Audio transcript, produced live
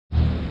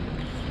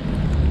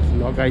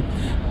लगायत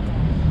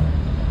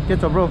के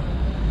छ ब्रो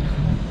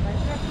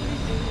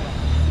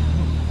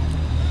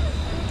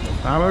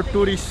हाम्रो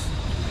tourist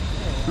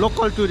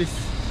local tourist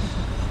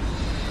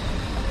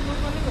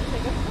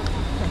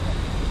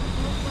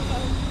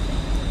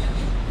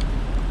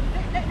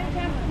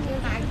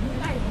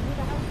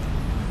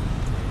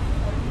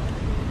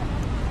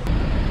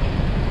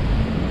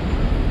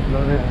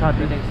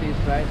The taxi is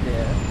right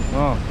there.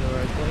 Oh. So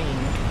we're going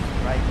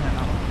right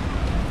now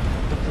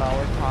to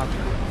Flower Park.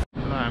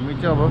 हामी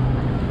चाहिँ अब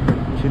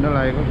छिन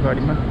लागेको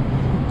गाडीमा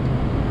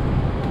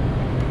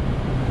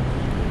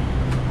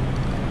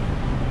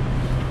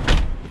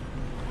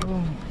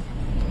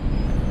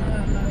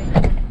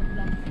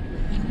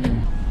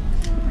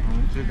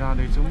चाहिँ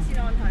जाँदैछौँ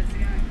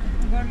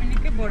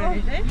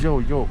यो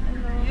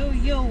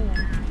यो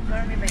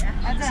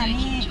आज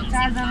हामी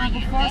 4 जनाको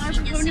फर्स्ट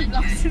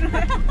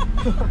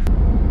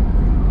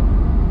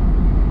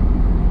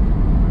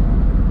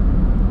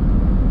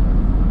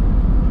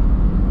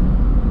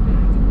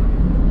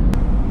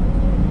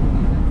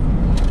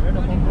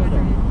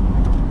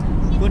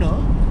कुन हो?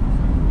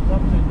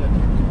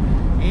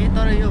 ए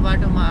तर यो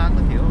बाटोमा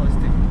आएको थियो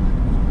अस्ति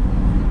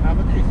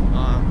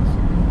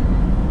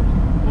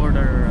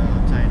border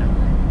China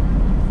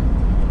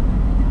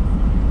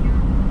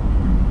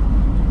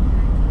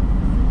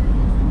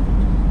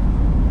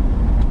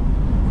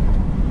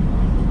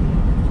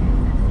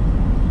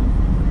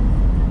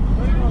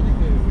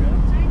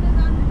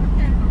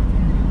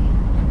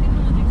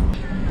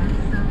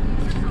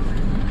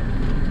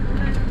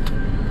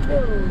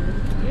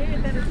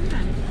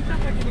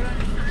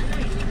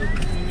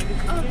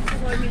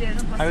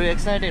Are you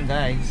excited,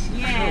 guys?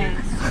 Yeah,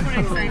 super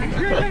excited.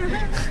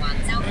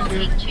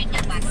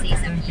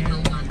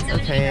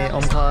 Okay,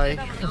 Omkai.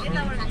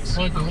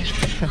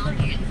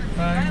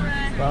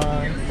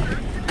 Bye.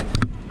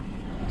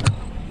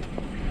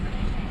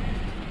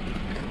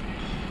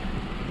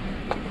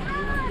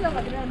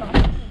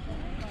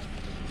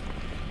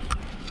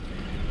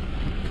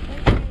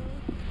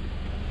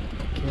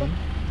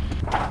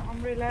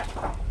 Umbrella.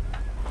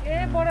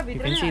 You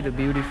can see the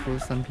beautiful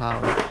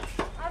sunflower.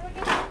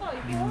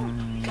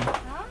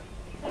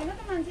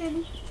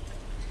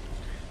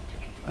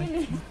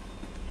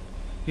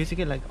 यो चाहिँ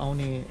के लाइक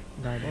आउने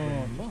गाडी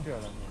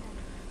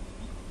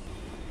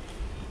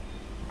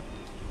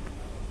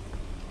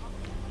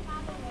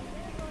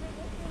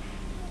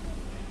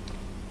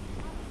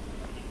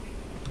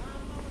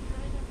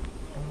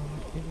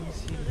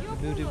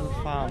ब्युटिफुल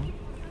फार्म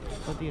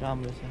कति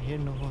राम्रो छ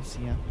हेर्नुहोस्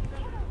यहाँ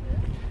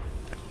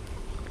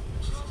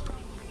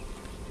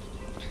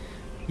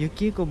यो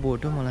के को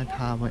बोट हो मलाई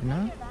थाहा भएन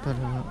तर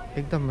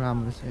एकदम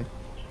राम्रो छ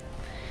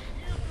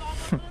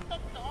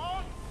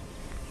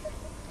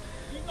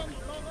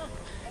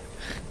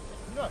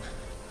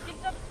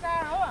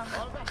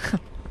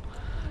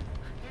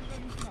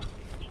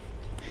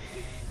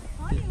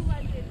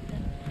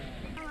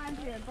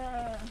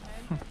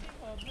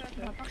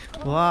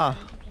Wow,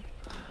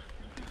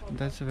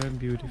 that's a very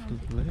beautiful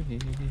place. You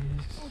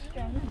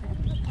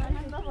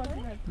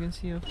can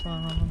see a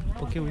farm.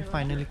 Okay, we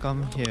finally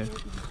come here.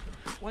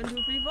 1,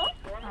 2, 3, 4.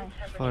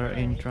 For an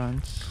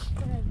entrance.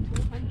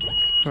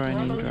 For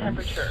an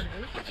entrance.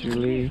 It's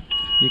really,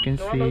 you can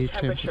see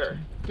temperature.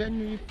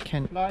 Can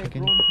I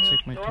can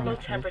check my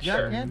temperature.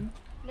 Yeah, can.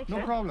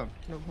 No problem.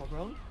 No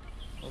problem.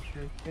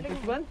 Okay.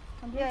 Next one?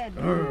 Yeah.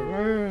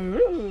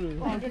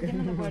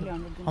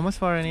 How much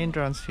for an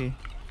entrance fee?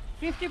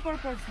 50 per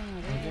person.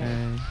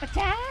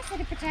 Okay.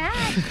 50.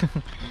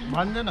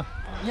 भन्दैन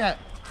यहाँ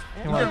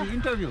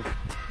interview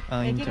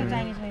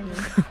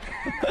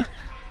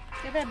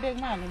Kita bag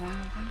mahal naman.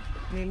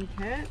 Name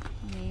tag.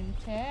 Name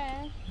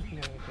tag.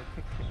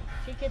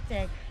 Ticket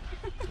check.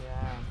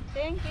 Yeah.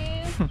 Thank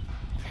you.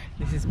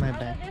 This is my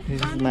bag.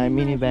 This is my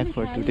mini bag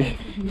for today.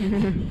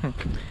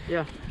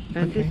 Yeah.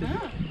 And Okay. this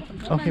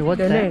is Okay,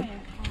 what's the that? name.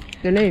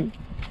 The name.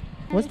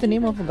 What's the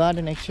name of the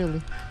garden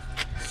actually?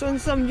 Shun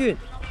Yuen.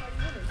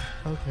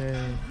 Okay,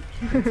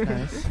 that's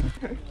nice.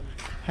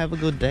 Have a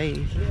good day.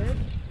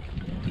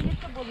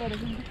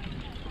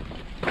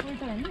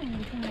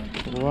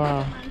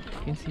 Wow,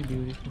 you can see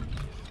beautiful.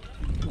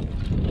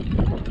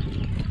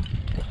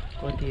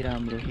 कति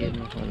राम्रो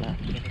हेर्नु होला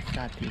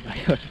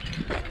साथीभाइहरु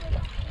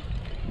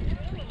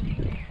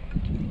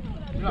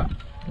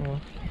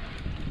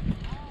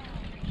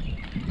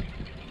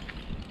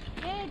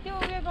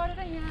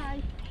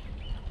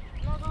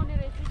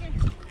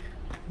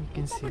You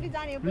can see.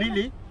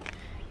 Lily?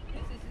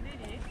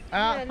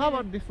 How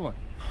about this one?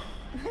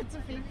 That's a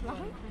big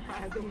flower.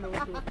 I don't know.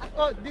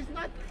 Oh, this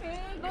not.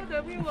 Go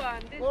the view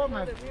one. This Oh is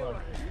my the view God.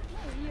 one.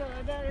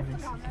 Yeah, there is This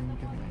is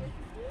Lincoln Way.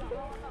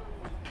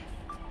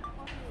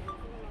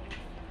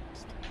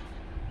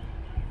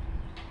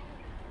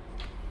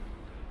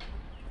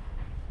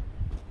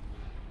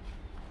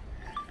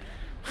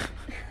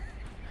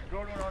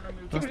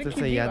 कस्तो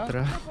छ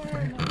यात्रा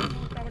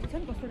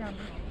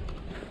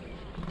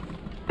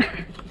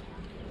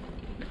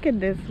Look at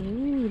this.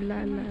 Ooh, la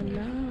la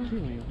la.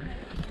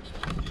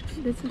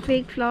 This is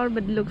fake flower,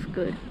 but looks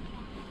good.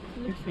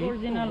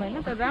 Original हैन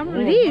त राम्रो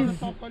Liz.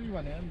 सबैले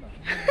भने नि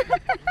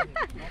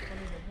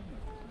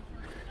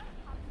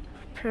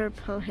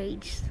Purple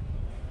haze.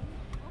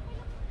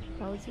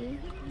 हजुर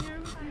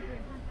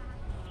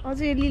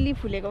अझै यो लिली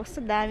फुलेको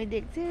कस्तो दामी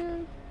देख्थ्यो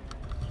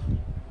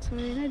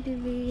छोडेर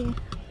दिदी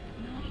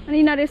अनि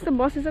यिनीहरू यस्तो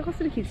बसेछ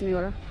कसरी खिच्ने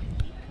होला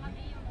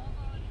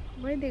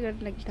भइदिएको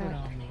लागि त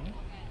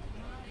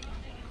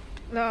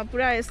ल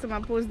पुरा यस्तोमा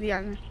पोज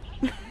दिइहाल्नु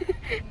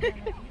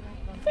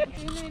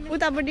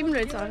उतापट्टि पनि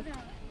रहेछ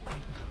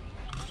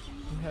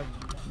We have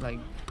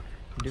like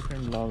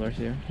different bloggers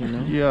here, you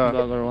know? Yeah.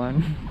 Blogger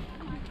 1.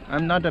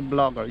 I'm not a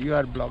blogger. You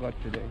are blogger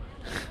today.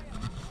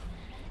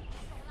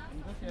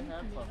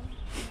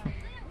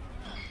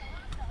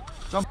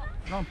 Come,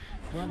 come.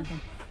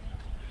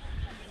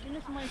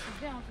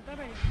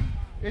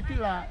 यति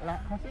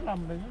खासै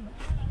लाम्दैन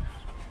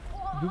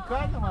दुःख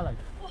छ मलाई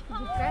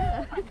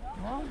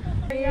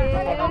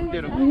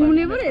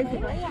घुम्ने पो रहेछ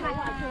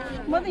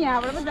म त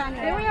यहाँबाट पो जाने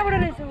यहाँबाट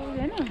रहेछ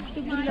हैन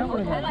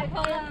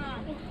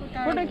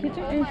फोटो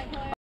खिच्छु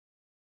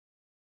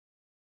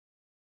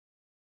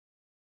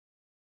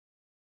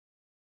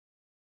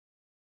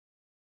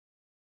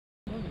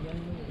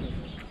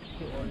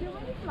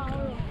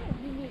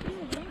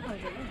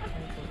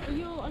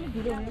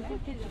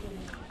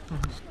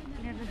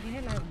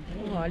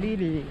अलि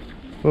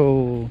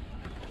Oh.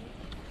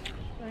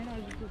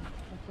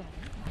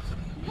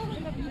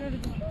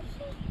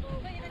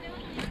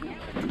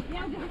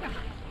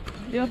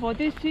 Yeah, for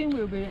this team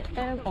will be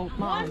end of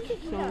March.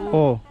 So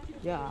Oh.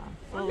 yeah,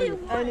 so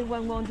if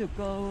anyone want to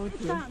go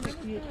to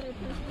it,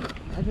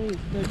 I think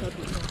it's better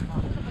to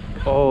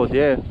go. Oh,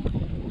 there.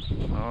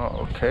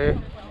 Oh, okay.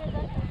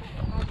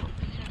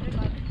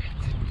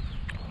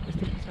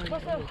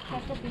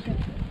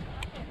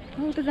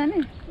 उता जाने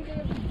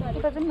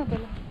उता जाऊँ न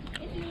पहिला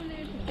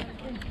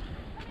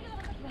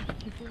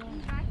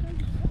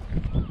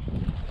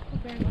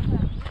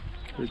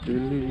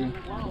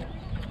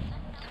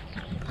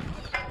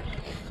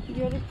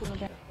यो अलिक पुग्नु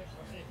त्यहाँ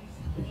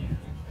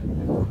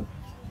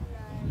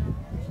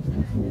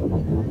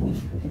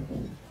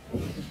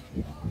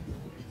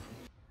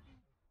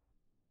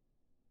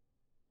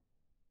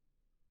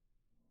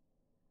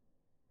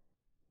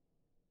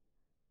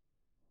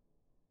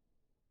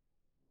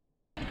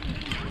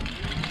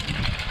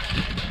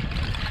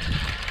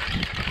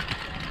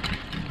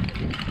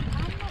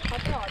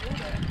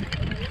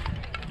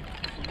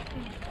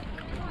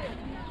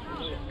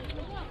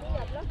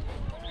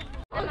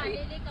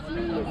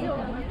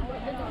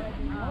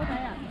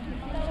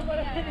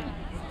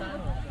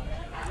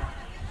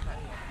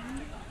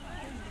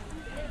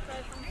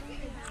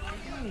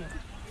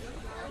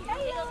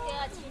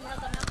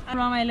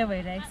रमाइलो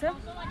भइरहेको छ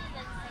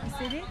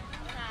यसरी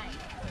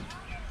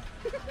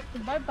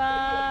bye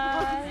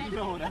bye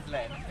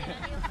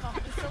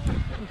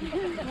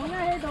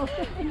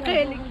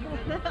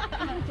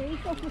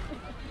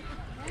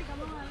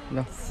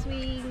No.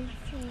 Swing.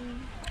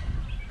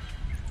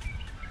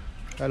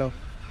 Hello.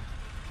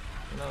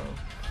 No.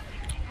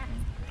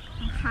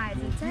 Hi,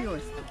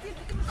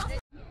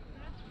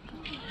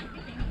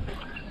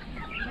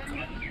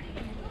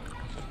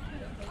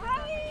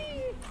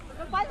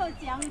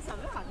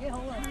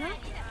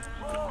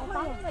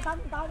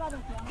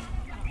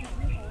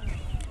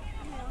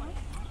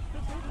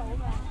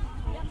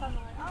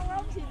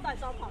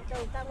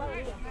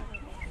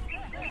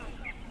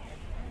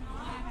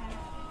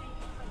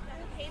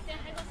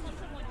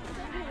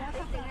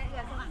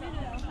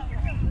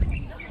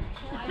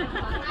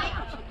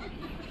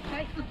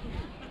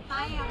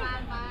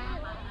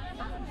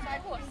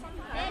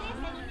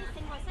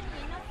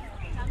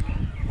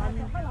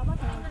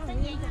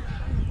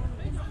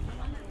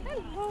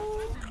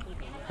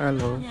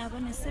 Hello. यहाँ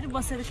पनि यसरी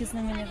बसेर खिच्न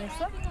मिल्ने रहेछ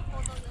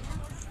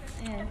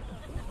ए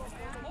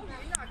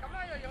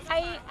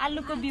आई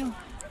आलुको बिउ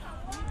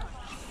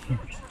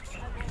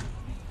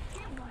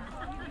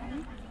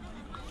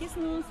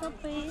खिच्नु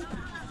सबै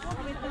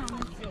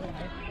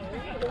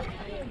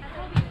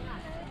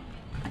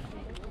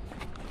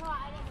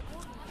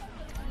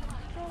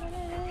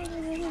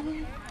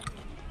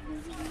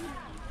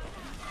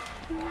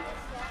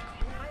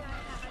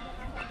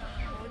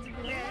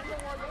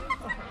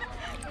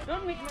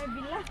Don't make my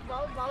villa.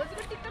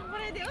 भाउजूले TikTok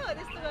बनाइदियो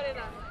त्यस्तो गरेर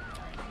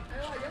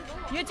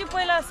यो चाहिँ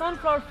पहिला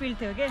सनफ्लावर फिल्ड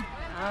थियो के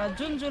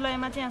जुन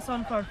जुलाईमा चाहिँ यहाँ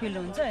सनफ्लावर फिल्ड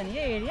हुन्छ हैन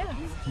यो एरिया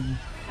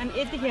अनि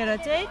यतिखेर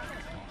चाहिँ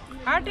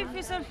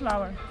आर्टिफिसियल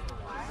फ्लावर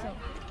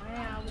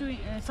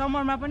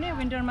समरमा पनि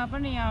विन्टरमा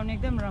पनि यहाँ आउने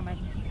एकदम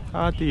रमाइलो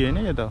काती हैन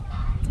यो त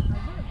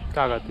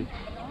कागती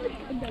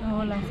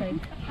होला सायद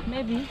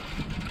मेबी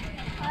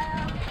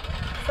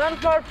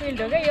सनफ्लावर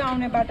फिल्ड हो क्या यो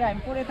आउने बाटो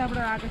हामी पोरेताबाट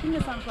आएको थियौँ नि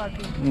सनफ्लावर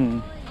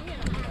फिल्ड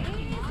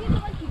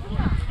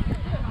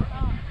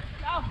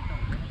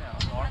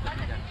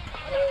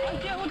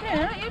त्यो उठेन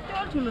यो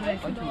त्यो ठुलो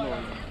रहेछ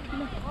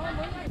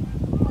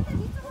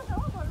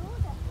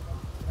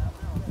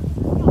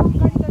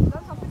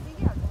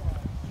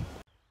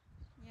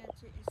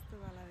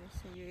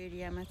यो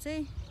एरियामा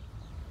चाहिँ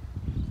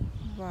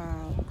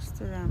वाउ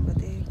कस्तो राम्रो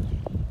देख्यो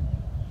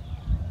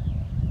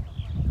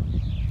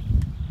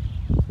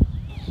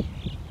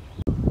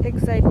एक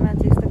साइडमा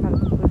चाहिँ यस्तो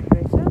खालको फुल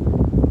रहेछ,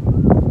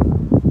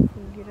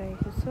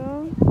 फुलिरहेको छ।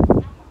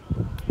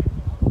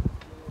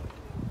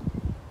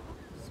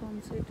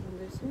 सनसेट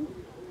हुँदैछ,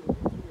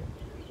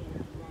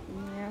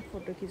 यहाँ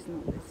फोटो खिच्नु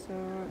हुँदैछ।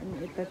 अनि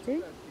यता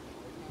चाहिँ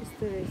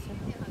यस्तो रहेछ,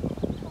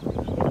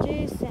 यो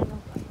चाहिँ सानो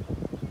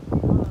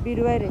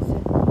बिरुवा रहेछ।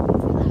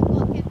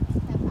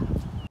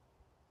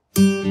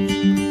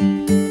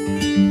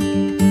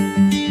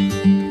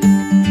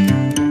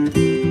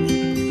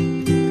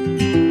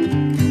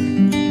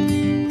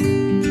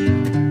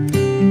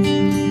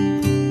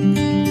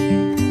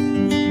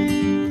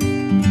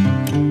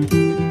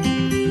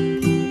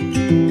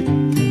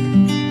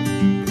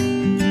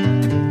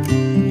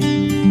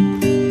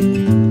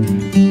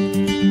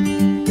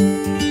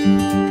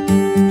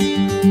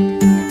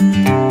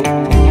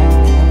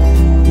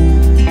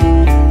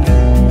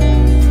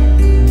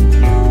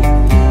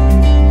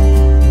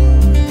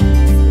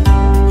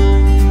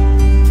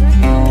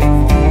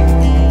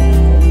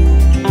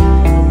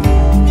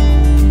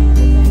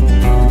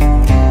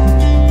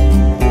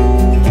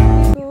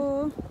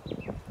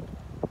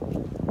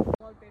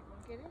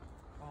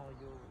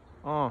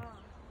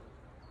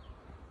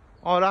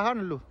 राख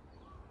न लु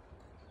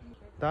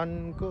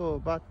धानको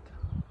बात।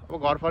 अब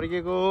घर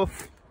फर्किएको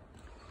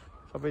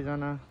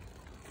सबैजना।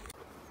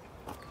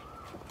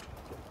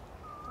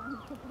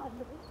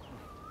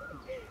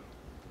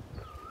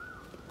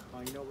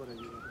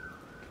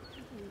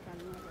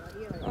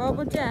 अब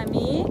चाहिँ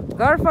हामी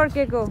घर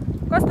फर्केको।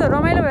 कस्तो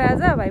रमाइलो भयो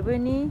आज भाइ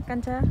बहिनी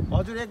कान्छा?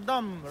 हजुर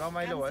एकदम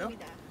रमाइलो भयो।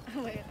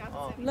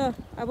 ल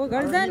अब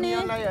घर जाने।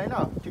 हैन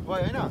ठिक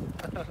भयो हैन?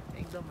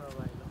 एकदम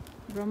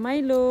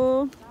रमाइलो।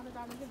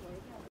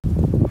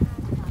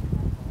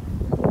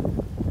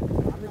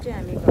 अब चाहिँ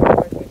हामी घर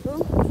फर्केको,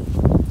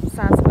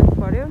 साँझ पनि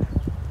पर्यो।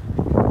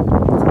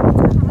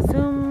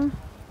 जाँदैछौँ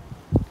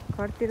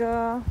घरतिर,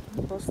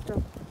 बस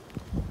स्टप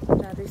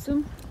जाँदैछौँ।